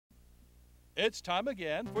It's time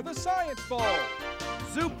again for the Science Bowl.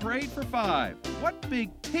 Zoo Parade for 5. What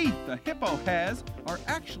big teeth a hippo has are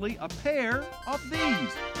actually a pair of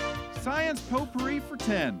these. Science Potpourri for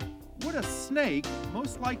 10. Would a snake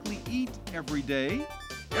most likely eat every day?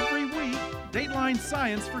 Every week, Dateline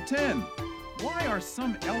Science for 10. Why are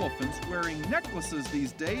some elephants wearing necklaces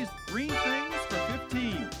these days? Green things for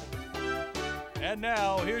 15. And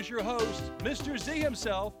now, here's your host, Mr. Z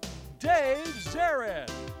himself, Dave Zarin.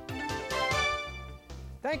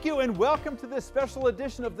 Thank you and welcome to this special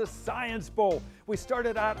edition of the Science Bowl. We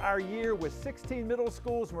started out our year with 16 middle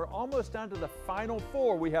schools and we're almost down to the final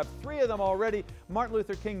 4. We have 3 of them already, Martin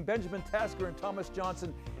Luther King, Benjamin Tasker, and Thomas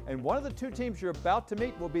Johnson. And one of the 2 teams you're about to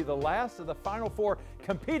meet will be the last of the final 4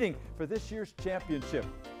 competing for this year's championship.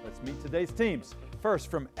 Let's meet today's teams.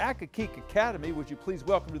 First, from Accokeek Academy, would you please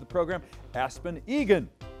welcome to the program Aspen Egan,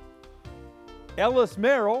 Ellis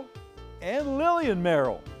Merrill, and Lillian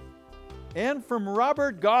Merrill. And from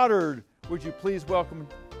Robert Goddard, would you please welcome,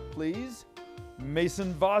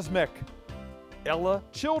 Mason Vosmek, Ella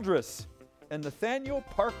Childress, and Nathaniel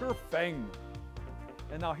Parker Feng.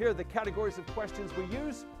 And now here are the categories of questions we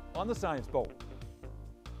use on the Science Bowl.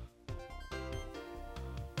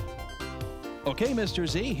 Okay, Mr.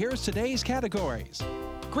 Z, here's today's categories.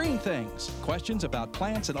 Green things, questions about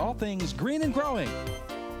plants and all things green and growing.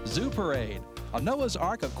 Zoo Parade, a Noah's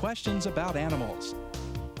Ark of questions about animals.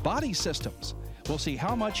 Body systems, we'll see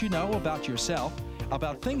how much you know about yourself,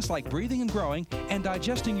 about things like breathing and growing and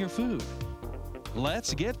digesting your food.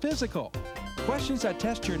 Let's get physical. Questions that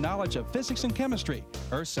test your knowledge of physics and chemistry,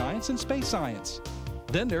 earth science and space science.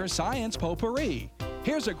 Then there's Science Potpourri.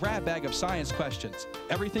 Here's a grab bag of science questions,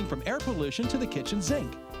 everything from air pollution to the kitchen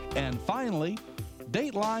sink. And finally,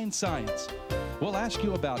 Dateline Science. We'll ask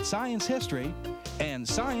you about science history and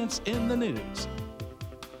science in the news.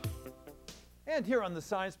 And here on the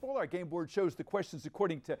Science Bowl, our game board shows the questions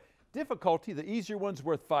according to difficulty. The easier ones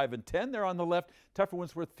worth 5 and 10. They're on the left. Tougher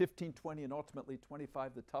ones worth 15, 20, and ultimately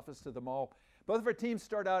 25, the toughest of them all. Both of our teams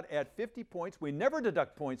start out at 50 points. We never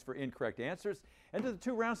deduct points for incorrect answers. And to the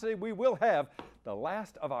 2 rounds today, we will have the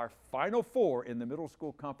last of our final 4 in the middle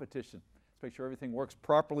school competition. Let's make sure everything works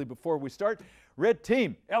properly before we start. Red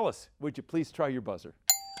team, Ellis, would you please try your buzzer?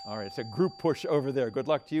 All right, it's a group push over there. Good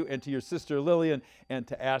luck to you and to your sister Lillian and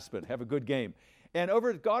to Aspen. Have a good game. And over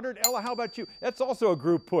at Goddard, Ella, how about you? That's also a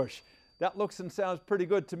group push. That looks and sounds pretty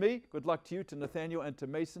good to me. Good luck to you, to Nathaniel, and to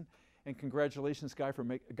Mason. And congratulations, guys,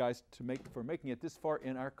 for making it this far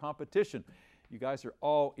in our competition. You guys are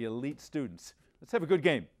all elite students. Let's have a good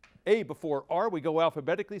game. A before R, we go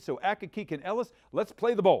alphabetically. So Accokeek and Ellis, let's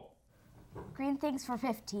play the bowl. Green things for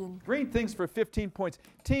 15. Green things for 15 points.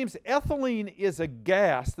 Teams, ethylene is a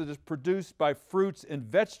gas that is produced by fruits and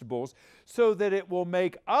vegetables so that it will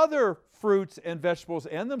make other fruits and vegetables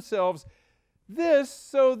and themselves this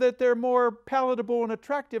so that they're more palatable and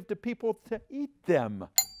attractive to people to eat them.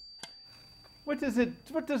 What does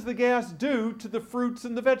the gas do to the fruits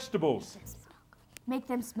and the vegetables? Make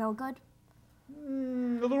them smell good?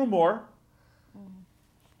 A little more.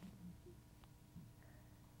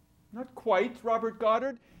 Not quite, Robert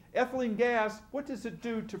Goddard. Ethylene gas, what does it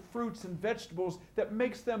do to fruits and vegetables that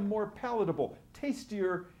makes them more palatable,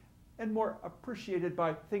 tastier, and more appreciated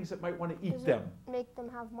by things that might want to eat them? Make them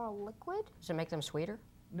have more liquid? Does it make them sweeter?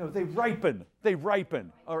 No, they ripen. They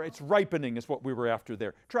ripen. All right, it's ripening is what we were after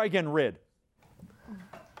there. Try again, red.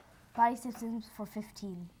 Body systems for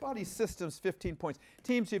 15. Body systems, 15 points.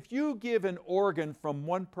 Teams, if you give an organ from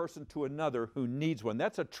one person to another who needs one,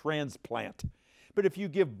 that's a transplant. But if you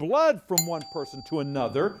give blood from one person to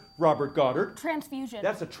another, Robert Goddard. Transfusion.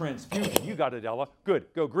 That's a transfusion. You got it, Ella. Good.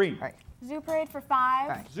 Go green. All right. Zoo Parade for 5. All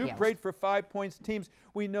right. Zoo Parade for 5 points. Teams,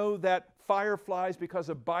 we know that fireflies, because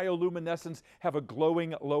of bioluminescence, have a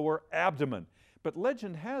glowing lower abdomen. But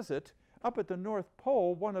legend has it, up at the North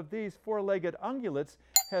Pole, one of these 4-legged ungulates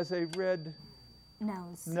has a red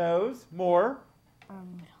nose. More.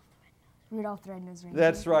 Rudolph the Red-Nosed Reindeer.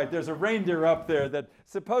 That's right. There's a reindeer up there that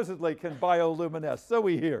supposedly can bioluminesce. So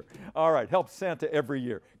we hear. All right. Helps Santa every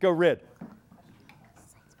year. Go red.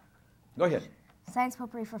 Go ahead. Science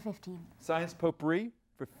Potpourri for 15. Science Potpourri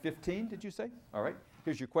for 15, did you say? All right.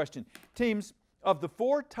 Here's your question. Teams, of the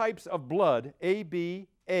 4 types of blood, A, B,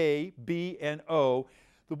 and O,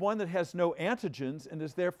 the one that has no antigens and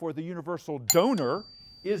is therefore the universal donor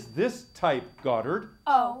is this type, Goddard.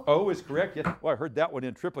 O. O is correct. Yes. Oh, I heard that one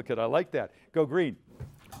in triplicate. I like that. Go green.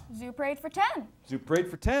 Zoo Parade for 10. Zoo Parade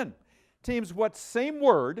for 10. Teams, what same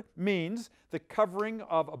word means the covering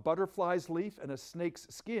of a butterfly's leaf and a snake's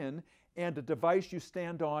skin and a device you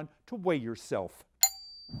stand on to weigh yourself?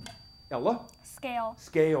 Ella? Scale.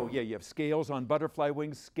 Scale, yeah, you have scales on butterfly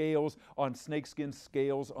wings, scales on snakeskin,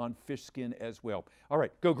 scales on fish skin as well. All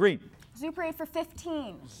right, go green. Zoo parade for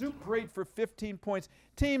 15. Zoo parade for 15 points.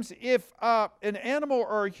 Teams, if an animal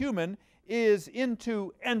or a human is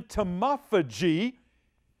into entomophagy,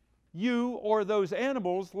 you or those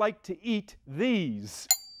animals like to eat these.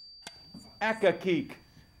 Accokeek.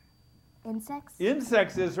 Insects.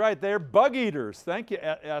 Insects is right there. Bug eaters. Thank you,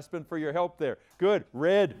 Aspen, for your help there. Good.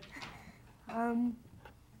 Red.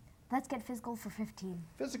 Let's get physical for 15.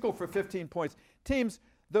 Physical for 15 points. Teams,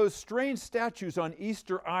 those strange statues on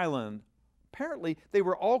Easter Island, apparently they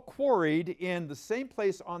were all quarried in the same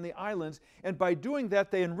place on the islands, and by doing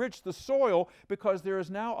that they enriched the soil because there is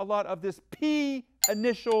now a lot of this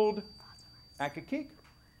P-initialed Accokeek.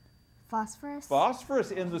 Phosphorus.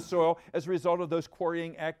 Phosphorus in the soil as a result of those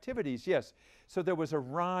quarrying activities, yes. So there was a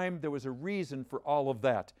rhyme, there was a reason for all of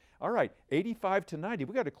that. All right, 85 to 90.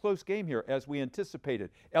 We got a close game here as we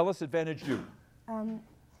anticipated. Ellis, advantage you.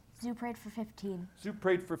 Zoo parade for 15. Zoo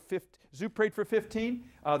parade for 15.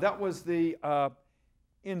 That was the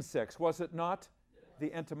insects, was it not?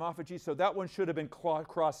 The entomophagy. So that one should have been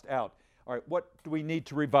crossed out. All right, what do we need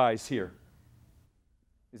to revise here?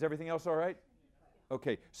 Is everything else all right?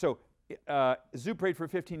 Okay, so zoo parade for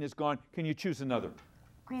 15 is gone. Can you choose another?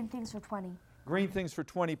 Green things for 20. Green things for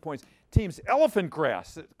 20 points. Teams, elephant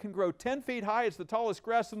grass. It can grow 10 feet high. It's the tallest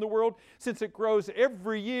grass in the world. Since it grows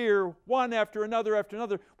every year, one after another,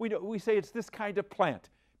 we say it's this kind of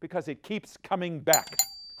plant because it keeps coming back.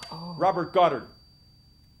 Oh. Robert Goddard.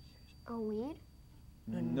 A weed?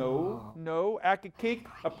 No. Accokeek,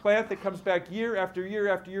 a plant that comes back year after year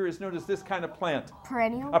after year, is known as this kind of plant.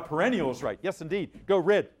 Perennial? A perennial is right. Yes, indeed. Go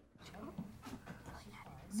red.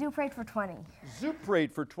 Zoo parade for 20. Zoo parade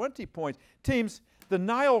for 20 points. Teams, the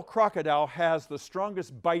Nile crocodile has the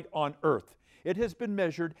strongest bite on Earth. It has been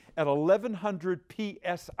measured at 1,100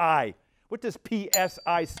 psi. What does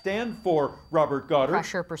psi stand for, Robert Goddard?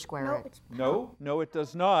 Pressure per square inch. No, it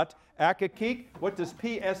does not. Accokeek, what does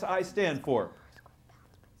psi stand for?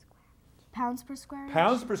 Pounds per square inch?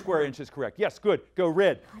 Pounds per square inch is correct. Yes, good. Go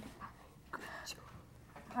red.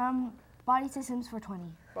 Body systems for 20.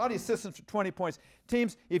 Body systems for 20 points.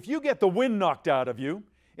 Teams, if you get the wind knocked out of you,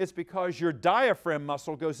 it's because your diaphragm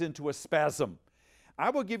muscle goes into a spasm. I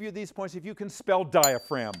will give you these points if you can spell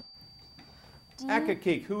diaphragm.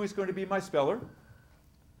 Accokeek, who is going to be my speller?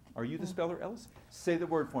 Are you the speller, Ellis? Say the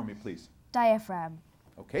word for me, please. Diaphragm.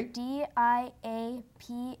 Okay. D-I-A-P-H-R-A-G-M.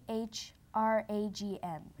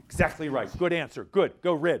 Exactly right. Good answer. Good.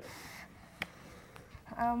 Go red.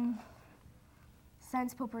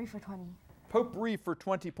 Science potpourri for 20. Potpourri for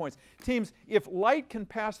 20 points. Teams, if light can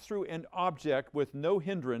pass through an object with no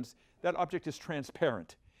hindrance, that object is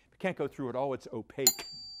transparent. If it can't go through at all, it's opaque.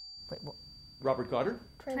 Wait, what? Robert Goddard?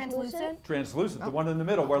 Translucent? Translucent, the one in the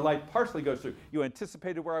middle where light partially goes through. You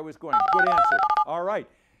anticipated where I was going. Good answer. All right.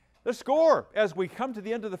 The score as we come to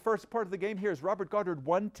the end of the first part of the game here is Robert Goddard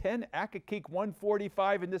 110, Accokeek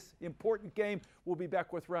 145 in this important game. We'll be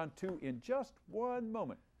back with round 2 in just one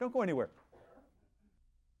moment. Don't go anywhere.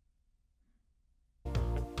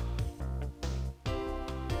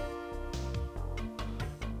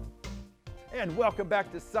 And welcome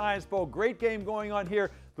back to Science Bowl. Great game going on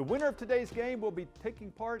here. The winner of today's game will be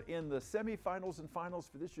taking part in the semifinals and finals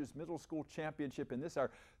for this year's middle school championship in this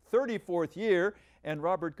our 34th year. And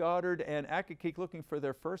Robert Goddard and Accokeek looking for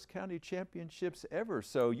their first county championships ever.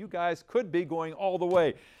 So you guys could be going all the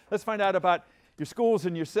way. Let's find out about your schools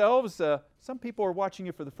and yourselves. Some people are watching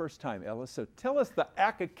you for the first time, Ellis. So tell us the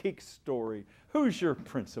Accokeek story. Who's your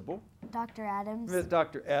principal? Dr. Adams.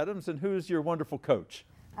 Dr. Adams. And who's your wonderful coach?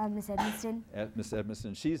 Miss Edmiston. Miss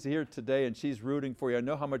Edmiston. She's here today and she's rooting for you. I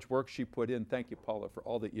know how much work she put in. Thank you, Paula, for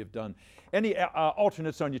all that you've done. Any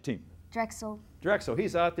alternates on your team? Drexel. Drexel,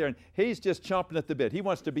 he's out there and he's just chomping at the bit. He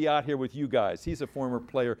wants to be out here with you guys. He's a former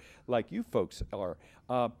player like you folks are.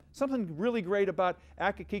 Something really great about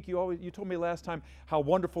Accokeek, you told me last time how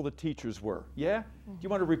wonderful the teachers were. Yeah? Do you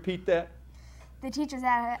want to repeat that? The teachers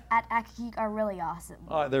at Accokeek are really awesome.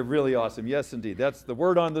 They're really awesome. Yes, indeed. That's the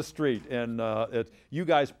word on the street. And you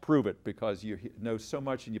guys prove it because you know so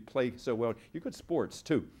much and you play so well. You're good sports,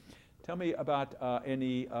 too. Tell me about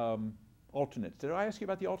any alternates. Did I ask you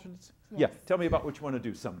about the alternates? Yes. Yeah. Tell me about what you want to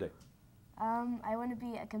do someday. I want to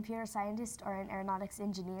be a computer scientist or an aeronautics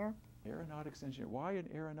engineer. Aeronautics engineer. Why an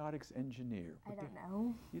aeronautics engineer? I don't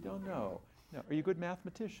know. You don't know? No. Are you a good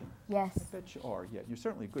mathematician? Yes. I bet you are. Yeah, you're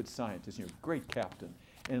certainly a good scientist. You're a great captain.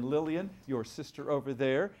 And Lillian, your sister over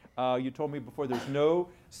there, you told me before there's no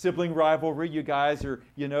sibling rivalry. You guys are,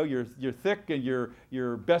 you're thick and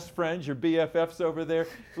you're best friends, you're BFFs over there.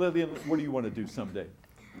 Lillian, what do you want to do someday?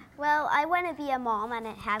 Well, I want to be a mom and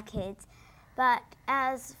have kids. But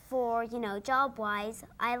as for, job-wise,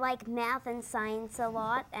 I like math and science a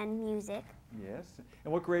lot and music. Yes.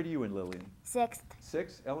 And what grade are you in, Lillian? 6th.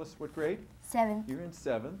 6th. Ellis, what grade? 7th. You're in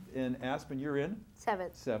 7th. In Aspen, you're in?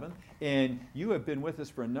 7th. 7th. And you have been with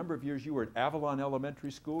us for a number of years. You were at Avalon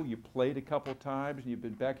Elementary School. You played a couple times, and you've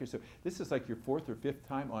been back here. So this is like your 4th or 5th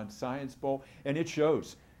time on Science Bowl, and it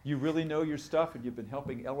shows. You really know your stuff, and you've been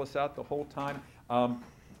helping Ellis out the whole time.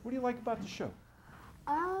 What do you like about the show?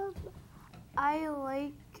 I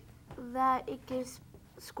like that it gives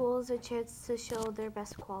schools a chance to show their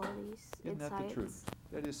best qualities in science. Isn't that the truth?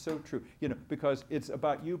 That is so true. Because it's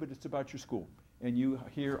about you, but it's about your school. And you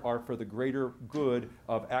here are for the greater good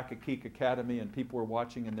of Accokeek Academy, and people are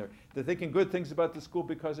watching, and they're thinking good things about the school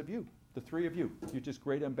because of you, the 3 of you. You're just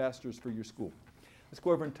great ambassadors for your school. Let's go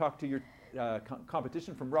over and talk to your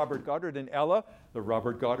competition from Robert Goddard and Ella, the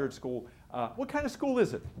Robert Goddard School. What kind of school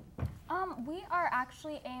is it? We are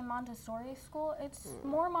actually a Montessori school. It's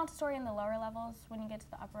more Montessori in the lower levels. When you get to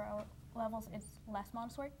the upper levels, it's less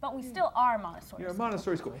Montessori, but we still are Montessori. You're a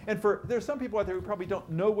Montessori school. And there's some people out there who probably don't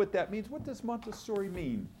know what that means. What does Montessori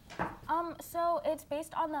mean? So it's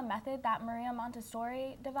based on the method that Maria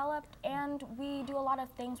Montessori developed, and we do a lot of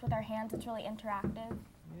things with our hands. It's really interactive.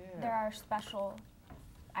 Yeah. There are special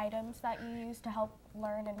items that you use to help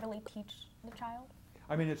learn and really teach the child.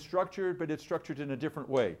 I mean, it's structured, but it's structured in a different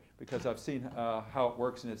way, because I've seen how it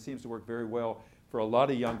works, and it seems to work very well for a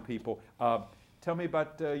lot of young people. Tell me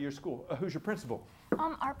about your school. Who's your principal?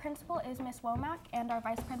 Our principal is Miss Womack, and our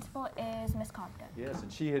vice principal is Miss Compton. Yes,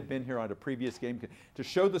 and she had been here on a previous game to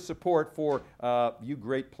show the support for you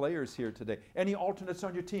great players here today. Any alternates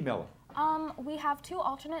on your team, Ella? We have 2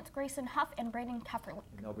 alternates, Grayson Huff and Braden Tefferly.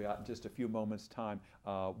 And they'll be out in just a few moments' time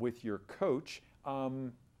with your coach.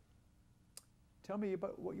 Tell me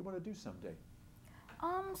about what you want to do someday.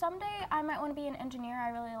 Someday I might want to be an engineer. I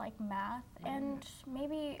really like math, and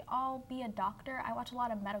maybe I'll be a doctor. I watch a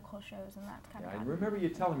lot of medical shows, and that's kind of fun. I remember you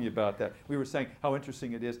telling me about that. We were saying how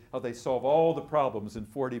interesting it is, how they solve all the problems in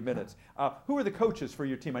 40 minutes. Who are the coaches for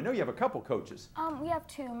your team? I know you have a couple coaches. We have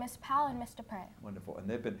 2, Miss Powell and Miss Dupre. Wonderful. And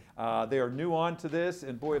they've been, they are new on to this,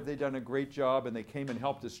 and boy, have they done a great job, and they came and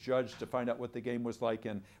helped us judge to find out what the game was like,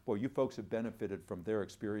 and boy, you folks have benefited from their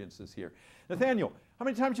experiences here. Nathaniel, how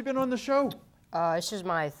many times have you been on the show? This is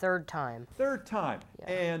my 3rd time. 3rd time.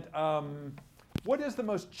 Yeah. And what is the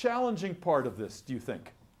most challenging part of this, do you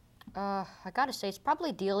think? I gotta say, it's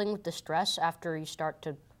probably dealing with the stress after you start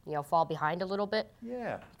to, fall behind a little bit.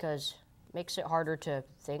 Yeah. Because it makes it harder to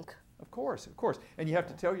think. Of course, of course. And you have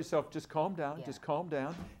to tell yourself, just calm down, just calm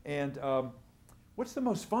down. And what's the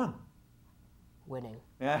most fun? Winning.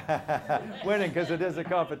 Winning, because it is a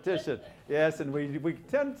competition. Yes, and we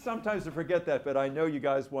tend sometimes to forget that, but I know you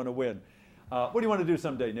guys want to win. What do you want to do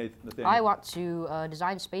someday, Nathaniel? I want to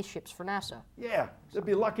design spaceships for NASA. Yeah, they'll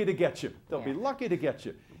be lucky to get you. They'll be lucky to get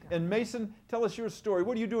you. Okay. And Mason, tell us your story.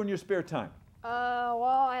 What do you do in your spare time? Well,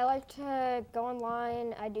 I like to go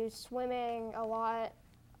online. I do swimming a lot.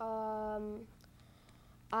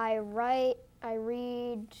 I write, I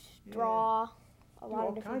read, draw, a lot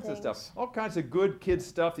of different things. Of stuff. All kinds of good kid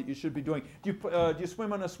stuff that you should be doing. Do you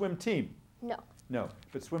swim on a swim team? No. No,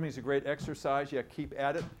 but swimming is a great exercise. Yeah, keep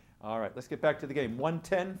at it. All right, let's get back to the game.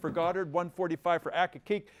 110 for Goddard, 145 for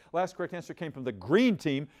Accokeek. Last correct answer came from the green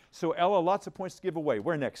team. So, Ella, lots of points to give away.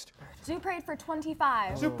 Where next? Zoo Parade for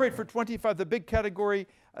 25. Zoo Parade for 25. The big category,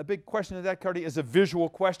 a big question in that category is a visual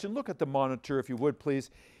question. Look at the monitor, if you would,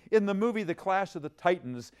 please. In the movie The Clash of the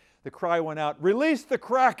Titans, the cry went out, "Release the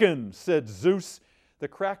Kraken," said Zeus. The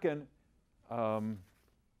Kraken,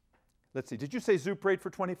 let's see, did you say Zoo Parade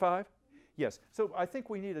for 25? Yes, so I think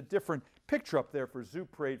we need a different picture up there for Zoo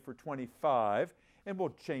Parade for 25, and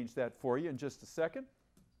we'll change that for you in just a second.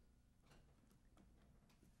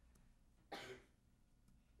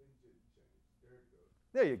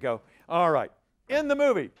 There you go. All right. In the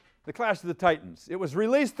movie, The Clash of the Titans, it was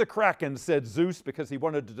 "Release the Kraken," said Zeus, because he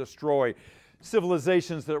wanted to destroy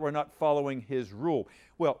civilizations that were not following his rule.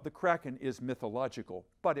 Well, the Kraken is mythological,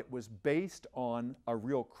 but it was based on a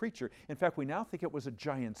real creature. In fact, we now think it was a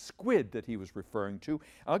giant squid that he was referring to.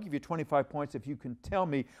 I'll give you 25 points if you can tell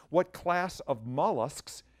me what class of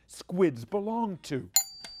mollusks squids belong to.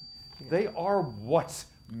 They are what,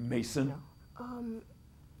 Mason?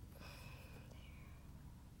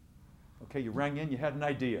 Okay, you rang in, you had an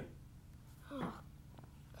idea.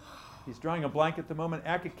 He's drawing a blank at the moment.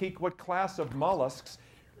 Accokeek, what class of mollusks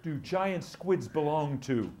do giant squids belong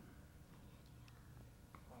to?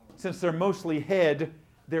 Since they're mostly head,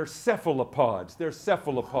 they're cephalopods. They're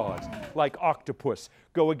cephalopods, like octopus.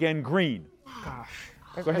 Go again, green. Gosh.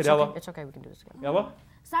 Go ahead, Ella. It's okay, we can do this again. Ella?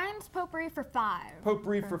 Science potpourri for 5.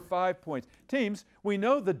 Potpourri for 5 points. Teams, we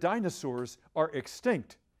know the dinosaurs are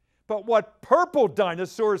extinct. But what purple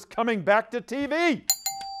dinosaur is coming back to TV?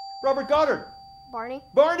 Robert Goddard. Barney?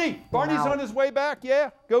 Barney. Barney's on his way back.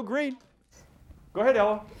 Yeah, go green. Go ahead,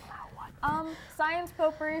 Ella. Science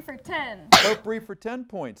potpourri for 10. Potpourri for 10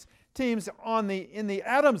 points. Teams, in the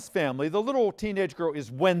Addams family, the little teenage girl is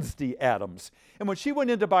Wednesday Addams. And when she went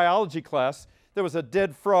into biology class, there was a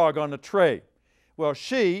dead frog on a tray. Well,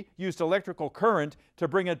 she used electrical current to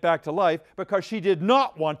bring it back to life because she did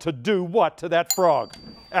not want to do what to that frog?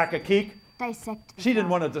 Accokeek? Dissect. She didn't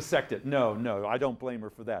want to dissect it. No, I don't blame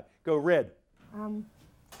her for that. Go red.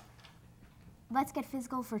 Let's get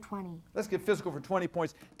physical for 20. Let's get physical for 20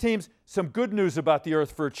 points. Teams, some good news about the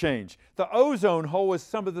Earth for a change. The ozone hole is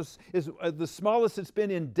the smallest it's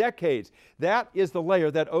been in decades. That is the layer,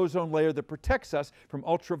 that ozone layer that protects us from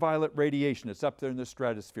ultraviolet radiation. It's up there in the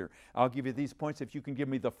stratosphere. I'll give you these points if you can give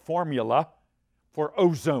me the formula for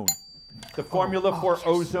ozone. The formula for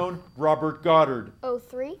ozone, Robert Goddard.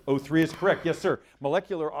 O3? O3 is correct. Yes, sir.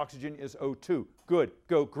 Molecular oxygen is O2. Good.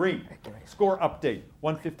 Go green. Score update.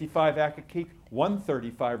 155 Accokeek,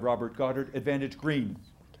 135 Robert Goddard. Advantage green.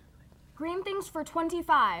 Green things for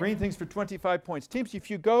 25. Green things for 25 points. Teams, if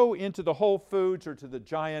you go into the Whole Foods or to the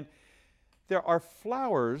Giant, there are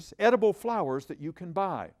flowers, edible flowers that you can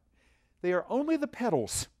buy. They are only the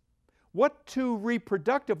petals. What 2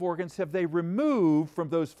 reproductive organs have they removed from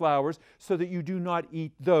those flowers so that you do not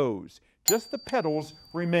eat those? Just the petals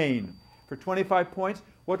remain. For 25 points,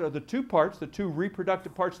 what are the 2 parts, the 2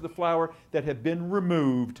 reproductive parts of the flower that have been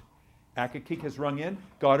removed? Accokeek has rung in.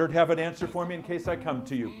 Goddard, have an answer for me in case I come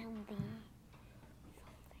to you.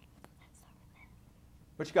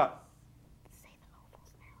 What you got?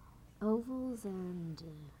 Ovals and...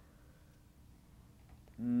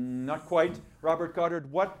 Not quite. Robert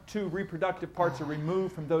Goddard, what 2 reproductive parts are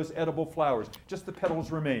removed from those edible flowers? Just the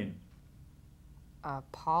petals remain.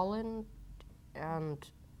 Pollen and...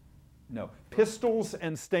 No. Pistils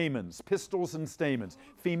and stamens. Pistils and stamens.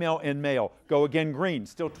 Female and male. Go again green.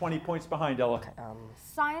 Still 20 points behind, Ella. Okay,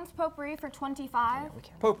 Science potpourri for 25.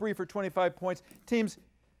 Potpourri for 25 points. Teams,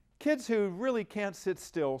 kids who really can't sit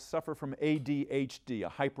still suffer from ADHD, a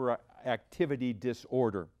hyperactivity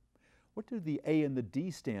disorder. What do the A and the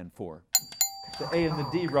D stand for? The A and the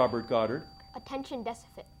D, Robert Goddard. Attention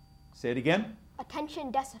deficit. Say it again.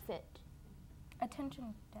 Attention deficit.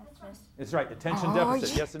 Attention deficit. It's right. Attention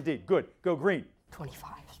deficit. Yes, indeed. Good. Go green.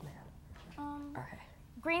 25, man. Okay.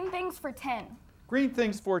 Green things for 10. Green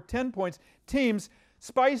things for 10 points. Teams,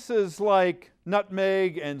 spices like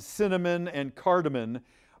nutmeg and cinnamon and cardamom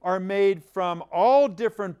are made from all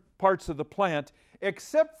different parts of the plant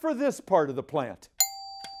except for this part of the plant.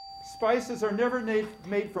 Spices are never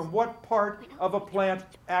made from what part of a plant?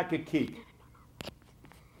 Accokeek.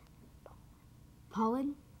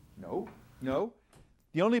 Pollen? No.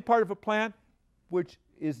 The only part of a plant which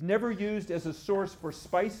is never used as a source for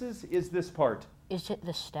spices is this part. Is it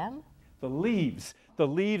the stem? The leaves. The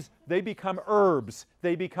leaves, they become herbs.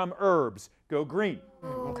 They become herbs. Go green.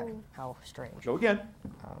 Okay. How strange. Go again.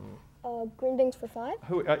 Green things for 5?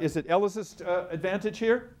 Is it Ellis's advantage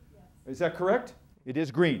here? Is that correct? It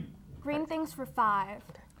is green. Green things for 5.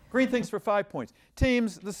 Green things for 5 points.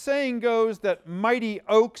 Teams, the saying goes that mighty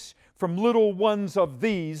oaks from little ones of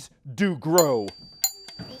these do grow.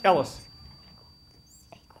 Ellis.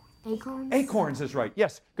 Acorns? Acorns is right.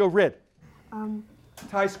 Yes, go red.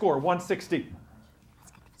 Tie score, 160.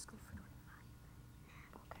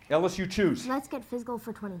 Ellis, you choose. Let's get physical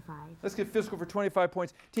for 25. Let's get physical for 25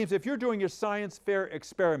 points. Teams, if you're doing your science fair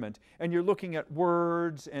experiment and you're looking at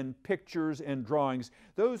words and pictures and drawings,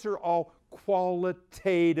 those are all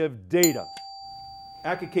qualitative data.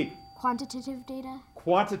 Accokeek. Quantitative data?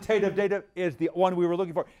 Quantitative data is the one we were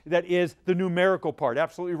looking for. That is the numerical part.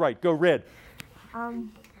 Absolutely right. Go red.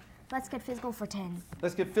 Let's get physical for 10.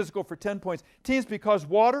 Let's get physical for 10 points. Teams, because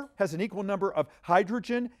water has an equal number of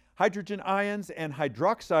hydrogen ions and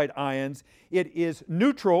hydroxide ions, it is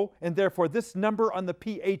neutral, and therefore this number on the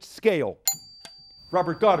pH scale.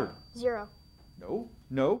 Robert Goddard. 0.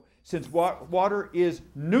 No. Since water is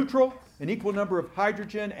neutral, an equal number of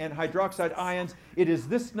hydrogen and hydroxide ions, it is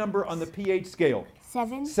this number on the pH scale.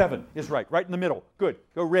 7. 7 is right in the middle. Good.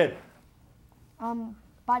 Go red.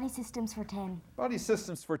 Body systems for 10. Body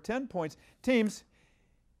systems for 10 points. Teams,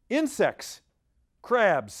 insects,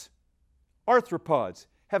 crabs, arthropods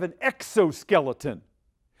have an exoskeleton.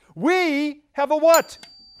 We have a what?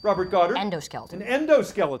 Robert Goddard? Endoskeleton. An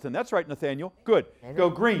endoskeleton. That's right, Nathaniel. Good. Go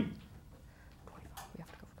green.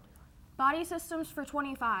 Body systems for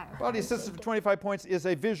 25. Body systems for 25 points is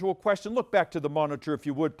a visual question. Look back to the monitor if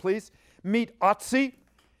you would, please. Meet Otzi.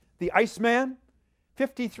 the Iceman.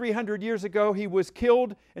 5,300 years ago, he was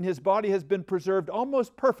killed, and his body has been preserved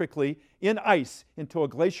almost perfectly in ice until a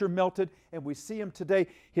glacier melted, and we see him today.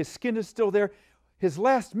 His skin is still there. His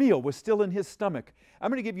last meal was still in his stomach. I'm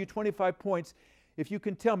going to give you 25 points if you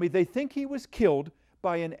can tell me they think he was killed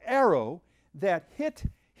by an arrow that hit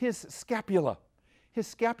his scapula. His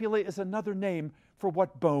scapula is another name for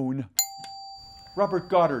what bone? Robert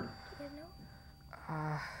Goddard.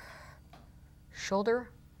 Shoulder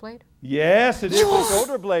blade? Yes, it is the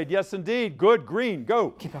shoulder blade. Yes, indeed. Good. Green. Go.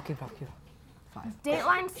 Keep up. 5.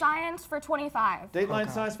 Dateline science for 25. Dateline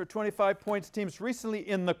science for 25 points. Teams recently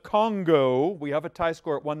in the Congo, we have a tie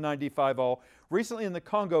score at 195 all. Recently in the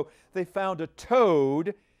Congo, they found a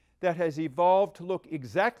toad that has evolved to look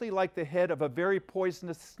exactly like the head of a very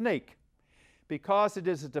poisonous snake. Because it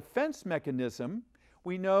is a defense mechanism,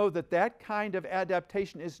 we know that that kind of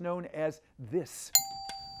adaptation is known as this.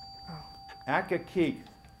 Accokeek.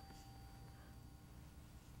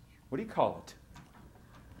 What do you call it?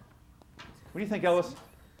 What do you think, Ellis?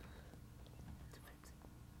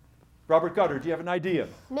 Robert Goddard, do you have an idea?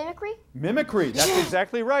 Mimicry? Mimicry, that's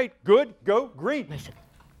exactly right. Good, go, green.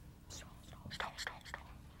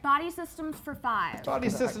 Body systems for 5. Body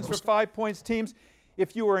systems for 5 points. Teams,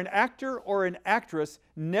 if you are an actor or an actress,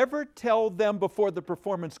 never tell them before the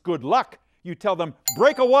performance, good luck. You tell them,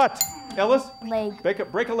 break a what? Ellis? Leg.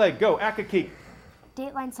 Break a leg. Go, Accokeek.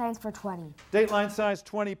 Dateline science for 20. Dateline science,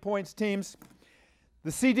 20 points, teams. The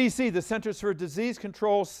CDC, the Centers for Disease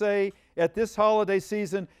Control, say at this holiday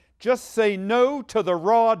season, just say no to the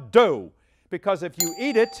raw dough. Because if you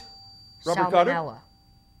eat it, Robert Goddard? Salmonella.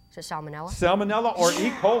 Is it salmonella? Salmonella or E.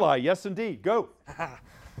 coli. Yes, indeed. Go.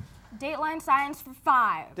 Dateline science for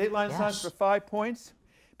 5. Dateline science for 5 points.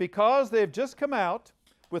 Because they've just come out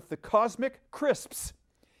with the Cosmic Crisps.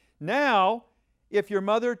 Now, if your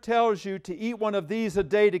mother tells you to eat one of these a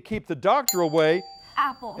day to keep the doctor away,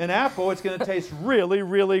 Apple. an apple, it's going to taste really,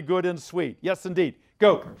 really good and sweet. Yes, indeed.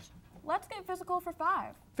 Go. Let's get physical for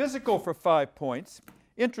 5. Physical for 5 points.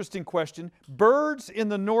 Interesting question. Birds in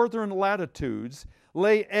the northern latitudes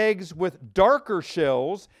lay eggs with darker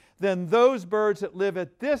shells than those birds that live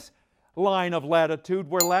at this line of latitude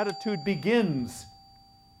where latitude begins.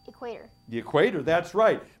 Equator. The equator, that's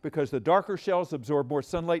right, because the darker shells absorb more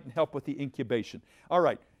sunlight and help with the incubation. All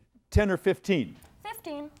right, 10 or 15?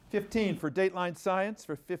 15. 15 for Dateline Science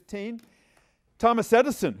for 15. Thomas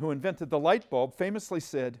Edison, who invented the light bulb, famously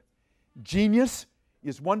said, genius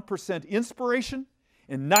is 1% inspiration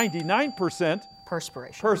and 99%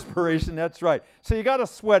 perspiration. Perspiration, that's right. So you got to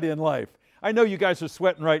sweat in life. I know you guys are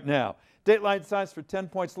sweating right now. Dateline Science for 10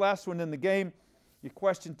 points. Last one in the game. Your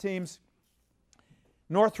question, teams.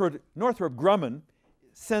 Northrop Grumman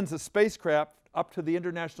sends a spacecraft up to the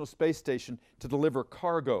International Space Station to deliver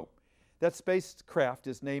cargo. That spacecraft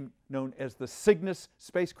is known as the Cygnus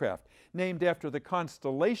spacecraft, named after the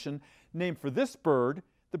constellation named for this bird,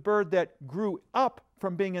 the bird that grew up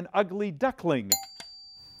from being an ugly duckling.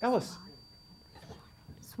 Ellis.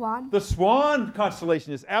 Swan. The Swan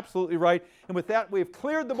constellation is absolutely right. And with that, we've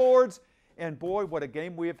cleared the boards. And boy, what a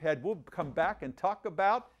game we have had. We'll come back and talk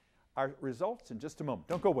about our results in just a moment.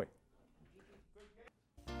 Don't go away.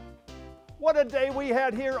 What a day we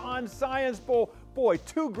had here on Science Bowl. Boy,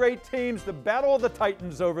 2 great teams, the battle of the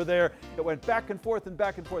Titans over there. It went back and forth and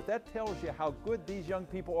back and forth. That tells you how good these young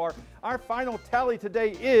people are. Our final tally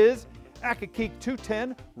today is Accokeek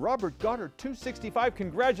 210, Robert Goddard 265.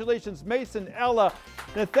 Congratulations, Mason, Ella,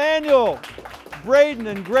 Nathaniel, Braden,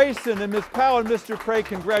 and Grayson, and Miss Powell and Mr. Prey,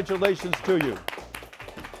 congratulations to you.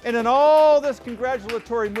 And in all this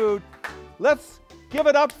congratulatory mood, let's give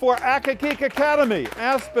it up for Accokeek Academy.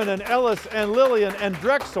 Aspen and Ellis and Lillian and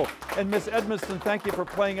Drexel and Miss Edmiston, thank you for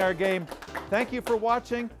playing our game. Thank you for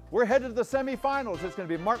watching. We're headed to the semifinals. It's going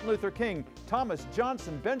to be Martin Luther King, Thomas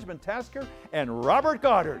Johnson, Benjamin Tasker, and Robert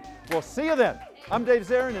Goddard. We'll see you then. I'm Dave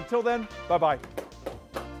Zarin. Until then, bye-bye.